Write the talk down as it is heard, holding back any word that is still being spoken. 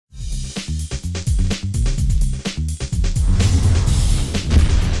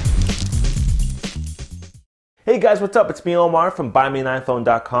Hey guys, what's up? It's me, Omar from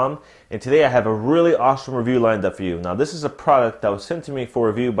BuyMeAnIPhone.com, and today I have a really awesome review lined up for you. Now, this is a product that was sent to me for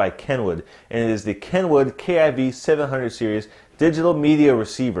review by Kenwood, and it is the Kenwood KIV 700 series digital media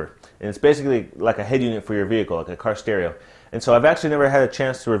receiver. And it's basically like a head unit for your vehicle, like a car stereo. And so I've actually never had a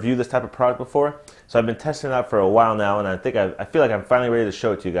chance to review this type of product before, so I've been testing it out for a while now, and I feel like I'm finally ready to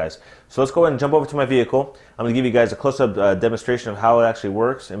show it to you guys. So let's go ahead and jump over to my vehicle. I'm going to give you guys a close-up demonstration of how it actually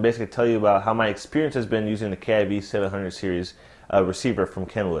works, and basically tell you about how my experience has been using the KIV 700 series receiver from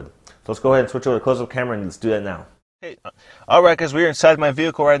Kenwood. So let's go ahead and switch over to close-up camera, and let's do that now. Hey, alright guys, we're inside my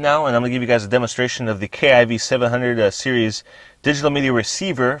vehicle right now, and I'm going to give you guys a demonstration of the KIV 700 series digital media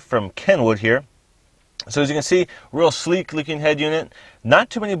receiver from Kenwood here. So as you can see, real sleek looking head unit, not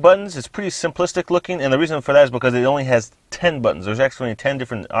too many buttons, it's pretty simplistic looking, and the reason for that is because it only has 10 buttons. There's actually only 10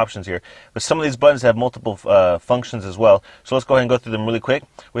 different options here, but some of these buttons have multiple functions as well. So let's go ahead and go through them really quick.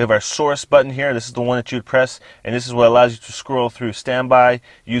 We have our source button here. This is the one that you would press, and this is what allows you to scroll through standby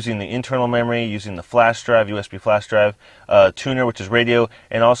using the internal memory, using the flash drive, USB flash drive, tuner, which is radio,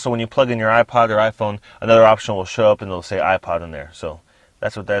 and also when you plug in your iPod or iPhone, another option will show up and it'll say iPod in there. So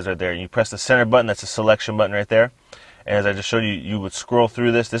that's what that is right there. You press the center button, that's a selection button right there. And as I just showed you, you would scroll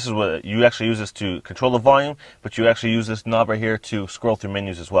through this. This is what you actually use this to control the volume, but you actually use this knob right here to scroll through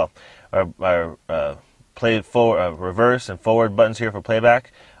menus as well. Our reverse and forward buttons here for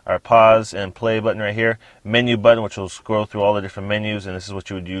playback. Our pause and play button right here. Menu button, which will scroll through all the different menus, and this is what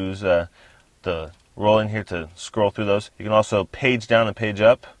you would use the roll in here to scroll through those. You can also page down and page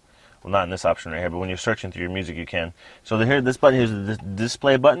up. Well, not in this option right here, but when you're searching through your music, you can. So this button here is the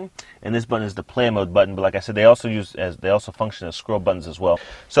display button, and this button is the play mode button. But like I said, they also function as scroll buttons as well.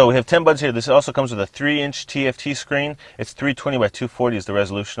 So we have 10 buttons here. This also comes with a 3-inch TFT screen. It's 320 by 240 is the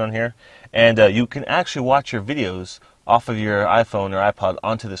resolution on here, and you can actually watch your videos off of your iPhone or iPod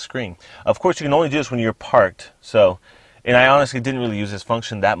onto the screen. Of course, you can only do this when you're parked. So, and I honestly didn't really use this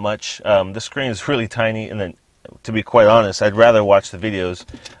function that much. The screen is really tiny, and then, to be quite honest, I'd rather watch the videos.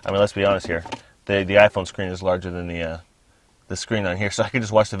 I mean, let's be honest here. The iPhone screen is larger than the screen on here, so I could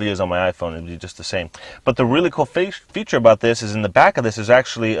just watch the videos on my iPhone. It'd be just the same. But the really cool feature about this is in the back of this is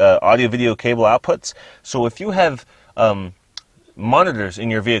actually audio-video cable outputs. So if you have monitors in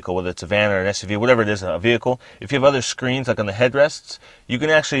your vehicle, whether it's a van or an SUV, whatever it is, a vehicle, if you have other screens like on the headrests, you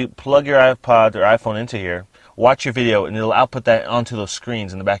can actually plug your iPod or iPhone into here, watch your video, and it'll output that onto those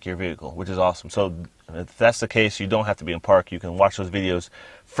screens in the back of your vehicle, which is awesome. So if that's the case, you don't have to be in park. You can watch those videos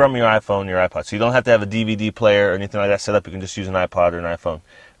from your iPhone, your iPod. So you don't have to have a DVD player or anything like that set up. You can just use an iPod or an iPhone.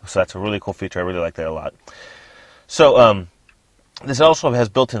 So that's a really cool feature. I really like that a lot. So this also has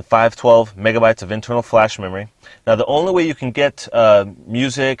built-in 512 megabytes of internal flash memory. Now, the only way you can get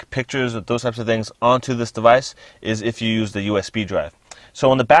music, pictures, those types of things onto this device is if you use the USB drive.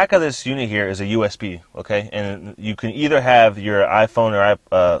 So on the back of this unit here is a USB, okay? And you can either have your iPhone or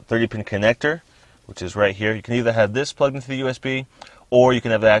 30-pin connector, which is right here. You can either have this plugged into the USB, or you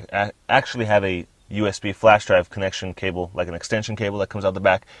can have actually have a USB flash drive connection cable, like an extension cable that comes out the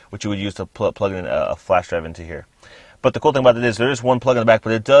back, which you would use to plug in a flash drive into here. But the cool thing about it is there is one plug in the back,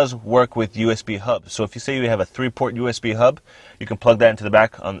 but it does work with USB hubs. So if you say you have a 3-port USB hub, you can plug that into the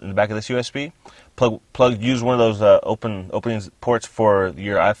back in the back of this USB. Use one of those opening ports for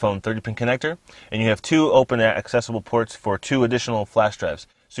your iPhone 30-pin connector, and you have 2 open accessible ports for 2 additional flash drives.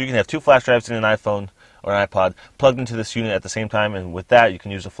 So you can have 2 flash drives in an iPhone or an iPod plugged into this unit at the same time, and with that you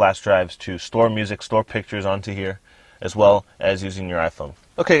can use the flash drives to store music, store pictures onto here, as well as using your iPhone.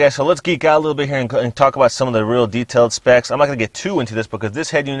 Okay guys, so let's geek out a little bit here and talk about some of the real detailed specs. I'm not going to get too into this because this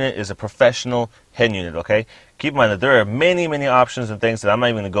head unit is a professional head unit, okay? Keep in mind that there are many options and things that I'm not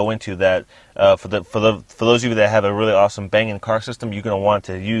even going to go into that for those of you that have a really awesome banging car system, you're going to want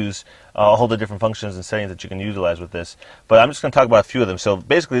to use all the different functions and settings that you can utilize with this. But I'm just going to talk about a few of them. So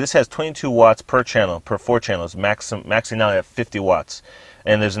basically this has 22 watts per channel, per 4 channels, maxing out at 50 watts.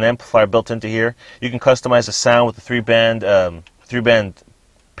 And there's an amplifier built into here. You can customize the sound with the 3-band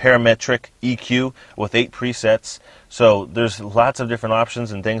parametric EQ with 8 presets. So there's lots of different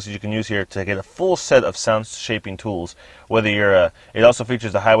options and things that you can use here to get a full set of sound shaping tools. Whether you're, it also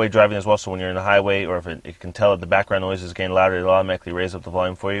features the highway driving as well. So when you're in the highway, or if it can tell that the background noise is getting louder, it'll automatically raise up the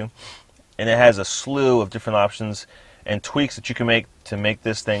volume for you. And it has a slew of different options and tweaks that you can make to make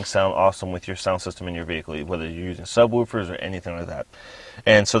this thing sound awesome with your sound system in your vehicle, whether you're using subwoofers or anything like that.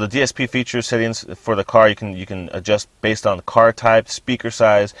 And so the DSP feature settings for the car, you can adjust based on the car type, speaker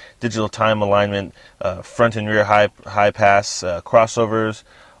size, digital time alignment, front and rear high pass, crossovers,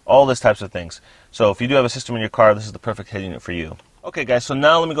 all these types of things. So if you do have a system in your car, this is the perfect head unit for you. Okay guys, so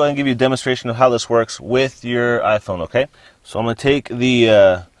now let me go ahead and give you a demonstration of how this works with your iPhone, okay? So I'm going to take the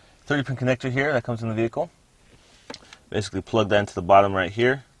 30-pin connector here that comes in the vehicle. Basically plug that into the bottom right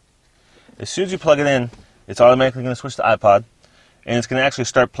here. As soon as you plug it in, it's automatically going to switch to iPod, and it's going to actually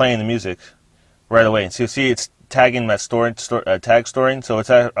start playing the music right away. And so you see it's tagging that tag storing, so it's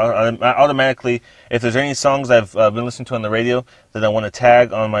automatically, if there's any songs I've been listening to on the radio that I want to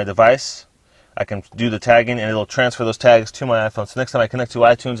tag on my device, I can do the tagging and it'll transfer those tags to my iPhone. So next time I connect to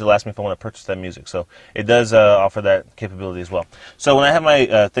iTunes, it'll ask me if I want to purchase that music. So it does offer that capability as well. So when I have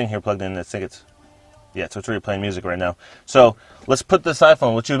my thing here plugged in, I think it's, yeah, so it's already playing music right now. So let's put this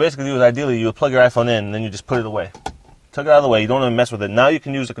iPhone, what you basically do is ideally you plug your iPhone in and then you just put it away. Took it out of the way, you don't want to mess with it. Now you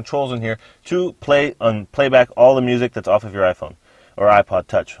can use the controls in here to play playback all the music that's off of your iPhone, or iPod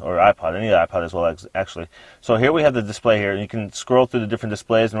Touch, or iPod, any iPod as well, actually. So here we have the display here, and you can scroll through the different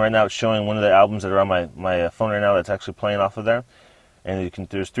displays, and right now it's showing one of the albums that are on my phone right now that's actually playing off of there. And you can,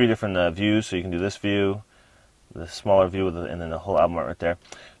 there's 3 different views, so you can do this view, the smaller view, and then the whole album art right there.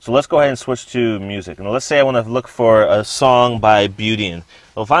 So let's go ahead and switch to music. And let's say I want to look for a song by Beauty.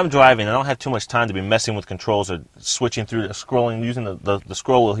 Well, if I'm driving, I don't have too much time to be messing with controls or switching through, scrolling, using the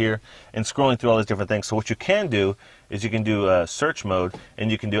scroll wheel here and scrolling through all these different things. So what you can do is you can do search mode,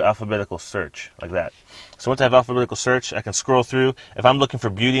 and you can do alphabetical search like that. So once I have alphabetical search, I can scroll through. If I'm looking for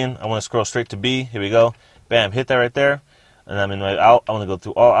Beauty, I want to scroll straight to B. Here we go. Bam, hit that right there. And I'm in my I want to go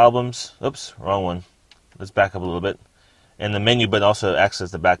through all albums. Oops, wrong one. Let's back up a little bit. And the menu button also acts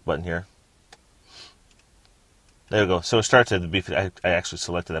as the back button here. There we go. So it starts at the B. I actually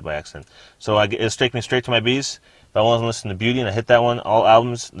selected that by accident. So it'll take me straight to my B's. If I want to listen to Beauty and I hit that one, all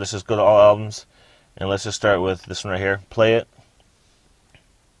albums, let's just go to all albums. And let's just start with this one right here. Play it.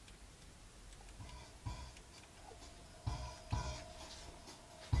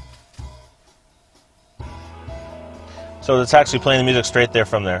 So it's actually playing the music straight there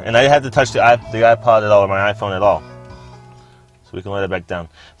from there. And I had to touch the iPod at all, or my iPhone at all. So we can let it back down.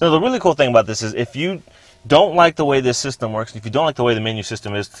 Now the really cool thing about this is if you don't like the way this system works, if you don't like the way the menu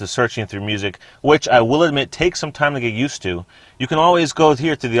system is to searching through music, which I will admit takes some time to get used to, you can always go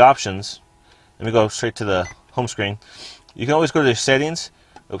here to the options. Let me go straight to the home screen. You can always go to the settings.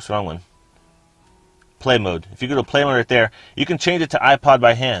 Oops, wrong one. Play mode. If you go to play mode right there, you can change it to iPod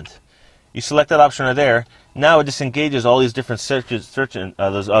by hand. You select that option right there. Now it just engages all these different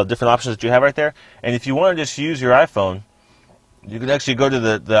those different options that you have right there. And if you want to just use your iPhone, you can actually go to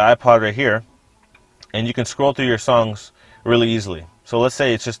the iPod right here, and you can scroll through your songs really easily. So let's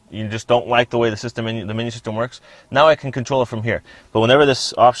say it's just you just don't like the way the menu system works. Now I can control it from here. But whenever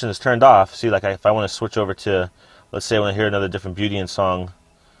this option is turned off, see, like if I want to switch over to, let's say I want to hear another different Beauty and song,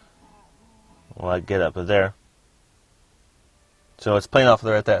 well, I get up there. So it's playing off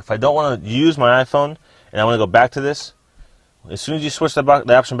there right there. If I don't want to use my iPhone and I want to go back to this, as soon as you switch the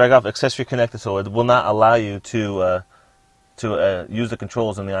option back off, accessory connected, so it will not allow you to use the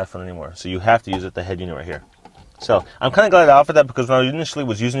controls on the iPhone anymore. So you have to use the head unit right here. So I'm kind of glad I offered that, because when I initially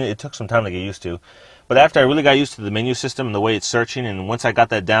was using it, it took some time to get used to. But after I really got used to the menu system and the way it's searching, and once I got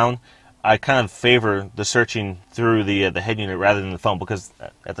that down, I kind of favor the searching through the head unit rather than the phone, because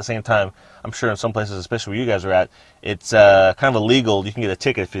at the same time, I'm sure in some places, especially where you guys are at, it's kind of illegal. You can get a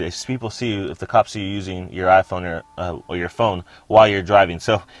ticket if people see you, if the cops see you using your iPhone or your phone while you're driving.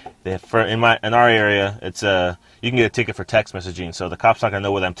 So in our area, it's you can get a ticket for text messaging. So the cops not gonna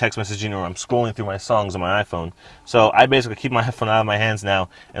know whether I'm text messaging or I'm scrolling through my songs on my iPhone. So I basically keep my iPhone out of my hands now,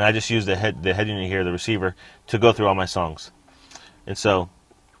 and I just use the head unit here, the receiver, to go through all my songs. And so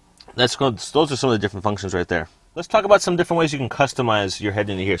those are some of the different functions right there. Let's talk about some different ways you can customize your head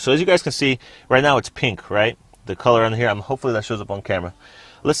unit here. So as you guys can see, right now it's pink, right? The color on here, hopefully that shows up on camera.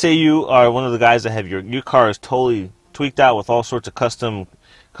 Let's say you are one of the guys that have your car is totally tweaked out with all sorts of custom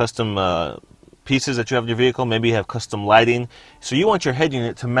pieces that you have in your vehicle. Maybe you have custom lighting. So you want your head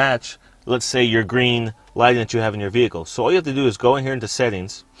unit to match, let's say, your green lighting that you have in your vehicle. So all you have to do is go in here into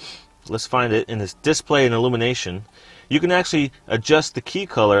settings. Let's find it in this display and illumination. You can actually adjust the key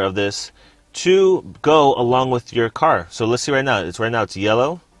color of this to go along with your car. So let's see right now it's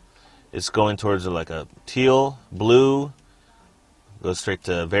yellow. It's going towards like a teal, blue, goes straight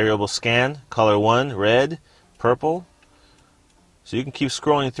to variable scan, color 1, red, purple. So you can keep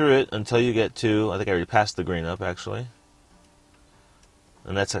scrolling through it until you get to, I think I already passed the green up actually.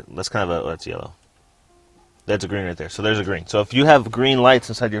 And that's yellow. That's a green right there. So there's a green. So if you have green lights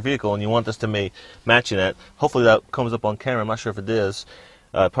inside your vehicle and you want this to matching that, hopefully that comes up on camera. I'm not sure if it is.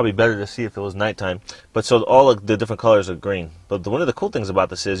 Probably better to see if it was nighttime. But so all of the different colors are green. But one of the cool things about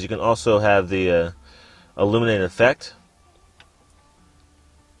this is you can also have the illuminated effect.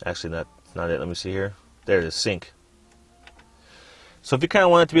 Actually, that's not it. Let me see here. There it is, sync. So if you kind of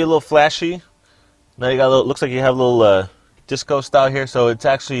want it to be a little flashy, now you got a little, looks like you have a little disco style here. So it's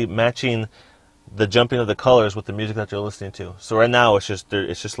actually matching the jumping of the colors with the music that you're listening to. So right now it's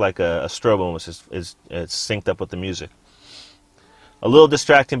just like a strobe almost. It's synced up with the music. A little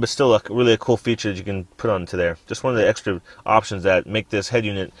distracting, but still really a cool feature that you can put onto there. Just one of the extra options that make this head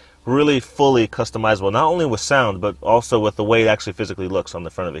unit really fully customizable, not only with sound, but also with the way it actually physically looks on the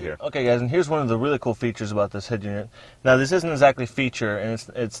front of it here. Okay guys, and here's one of the really cool features about this head unit. Now this isn't exactly a feature, and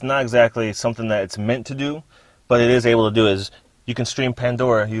it's not exactly something that it's meant to do, but it is able to do is you can stream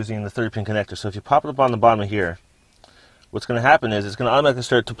Pandora using the 30-pin connector. So if you pop it up on the bottom of here, what's going to happen is it's going to automatically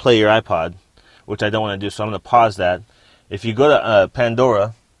start to play your iPod, which I don't want to do, so I'm going to pause that. If you go to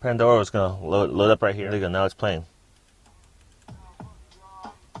Pandora is going to load up right here. There you go, now it's playing.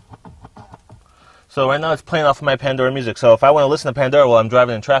 So right now it's playing off of my Pandora music. So if I want to listen to Pandora while I'm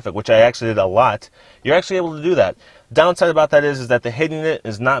driving in traffic, which I actually did a lot, you're actually able to do that. Downside about that is that the head unit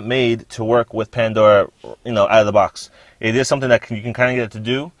is not made to work with Pandora, out of the box. It is something that you can kind of get it to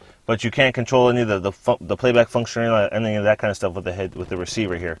do, but you can't control any of the playback function or any of that kind of stuff with the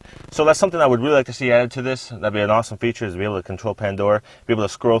receiver here. So that's something I would really like to see added to this. That'd be an awesome feature, is to be able to control Pandora, be able to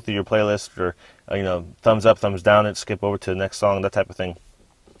scroll through your playlist, or thumbs up, thumbs down it, skip over to the next song, that type of thing.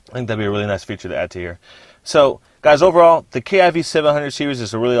 I think that'd be a really nice feature to add to here. So, guys, overall, the KIV 700 series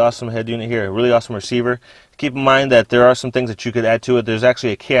is a really awesome head unit here, a really awesome receiver. Keep in mind that there are some things that you could add to it. There's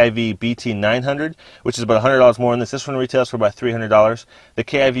actually a KIV BT 900, which is about $100 more than this. This one retails for about $300. The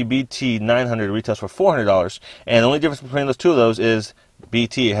KIV BT 900 retails for $400, and the only difference between those two of those is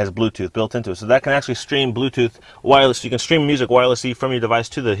BT has Bluetooth built into it, so that can actually stream Bluetooth wireless. You can stream music wirelessly from your device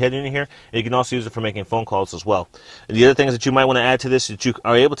to the head unit here, and you can also use it for making phone calls as well. And the other things that you might want to add to this that you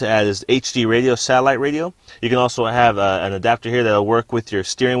are able to add is HD radio, satellite radio. You can also have an adapter here that will work with your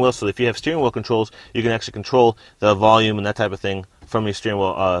steering wheel, so if you have steering wheel controls, you can actually control the volume and that type of thing from your steering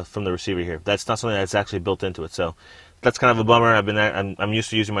wheel, from the receiver here. That's not something that's actually built into it, so that's kind of a bummer. I'm used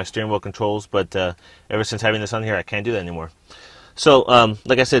to using my steering wheel controls, but ever since having this on here, I can't do that anymore. So,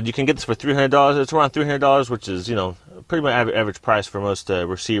 like I said, you can get this for $300. It's around $300, which is, pretty much average price for most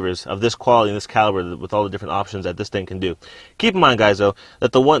receivers of this quality and this caliber with all the different options that this thing can do. Keep in mind, guys, though,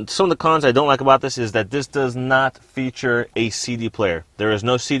 that some of the cons I don't like about this is that this does not feature a CD player. There is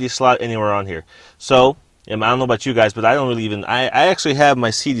no CD slot anywhere on here. So, I don't know about you guys, but I don't really even... I actually have my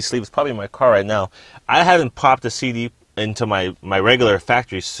CD sleeve. It's probably in my car right now. I haven't popped a CD into my regular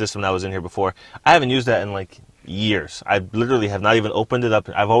factory system that was in here before. I haven't used that in, years. I literally have not even opened it up.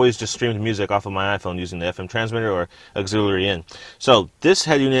 I've always just streamed music off of my iPhone using the FM transmitter or auxiliary in. So this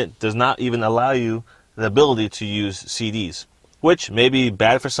head unit does not even allow you the ability to use CDs, which may be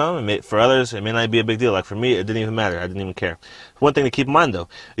bad for some, and for others it may not be a big deal. Like for me, it didn't even matter. I didn't even care. One thing to keep in mind, though,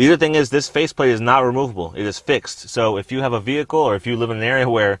 the other thing is this faceplate is not removable. It is fixed. So if you have a vehicle or if you live in an area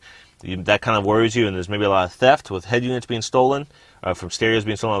where that kind of worries you and there's maybe a lot of theft with head units being stolen, from stereos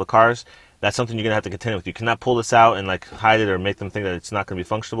being stolen out of cars, that's something you're going to have to contend with. You cannot pull this out and hide it or make them think that it's not going to be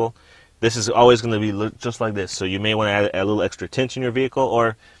functional. This is always going to be just like this. So you may want to add a little extra tint in your vehicle,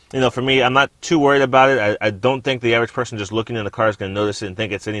 or, for me, I'm not too worried about it. I don't think the average person just looking in the car is going to notice it and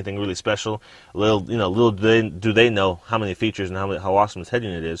think it's anything really special. Little do they know how many features and how awesome this head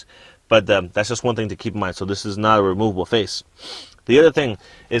unit is. But that's just one thing to keep in mind. So this is not a removable face. The other thing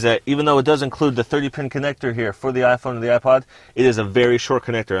is that even though it does include the 30-pin connector here for the iPhone and the iPod, it is a very short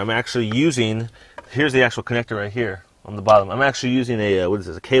connector. I'm actually using, here's the actual connector right here on the bottom. I'm actually using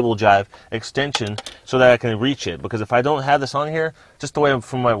a cable jive extension so that I can reach it. Because if I don't have this on here, just the way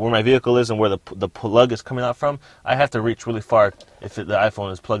from where my vehicle is and where the plug is coming out from, I have to reach really far if the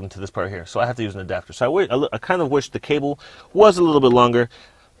iPhone is plugged into this part here. So I have to use an adapter. So I kind of wish the cable was a little bit longer.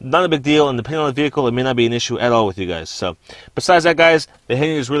 Not a big deal, and depending on the vehicle, it may not be an issue at all with you guys. So, besides that, guys, the head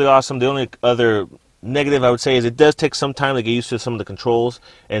unit is really awesome. The only other negative I would say is it does take some time to get used to some of the controls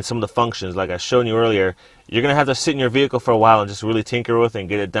and some of the functions. Like I showed you earlier, you're going to have to sit in your vehicle for a while and just really tinker with it and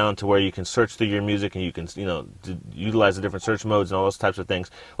get it down to where you can search through your music and you can, utilize the different search modes and all those types of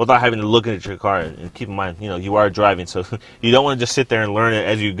things without having to look at your car. And keep in mind, you are driving, so you don't want to just sit there and learn it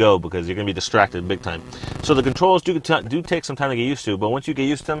as you go because you're going to be distracted big time. So the controls do take some time to get used to, but once you get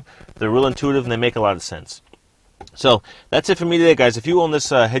used to them, they're real intuitive and they make a lot of sense. So that's it for me today, guys. If you own this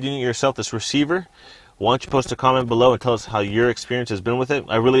head unit yourself, this receiver, why don't you post a comment below and tell us how your experience has been with it.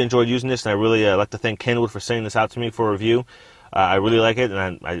 I really enjoyed using this, and I really like to thank Kenwood for sending this out to me for a review. I really like it,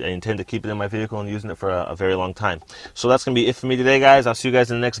 and I intend to keep it in my vehicle and using it for a very long time. So that's going to be it for me today, guys. I'll see you guys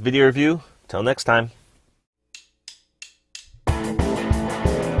in the next video review. Till next time.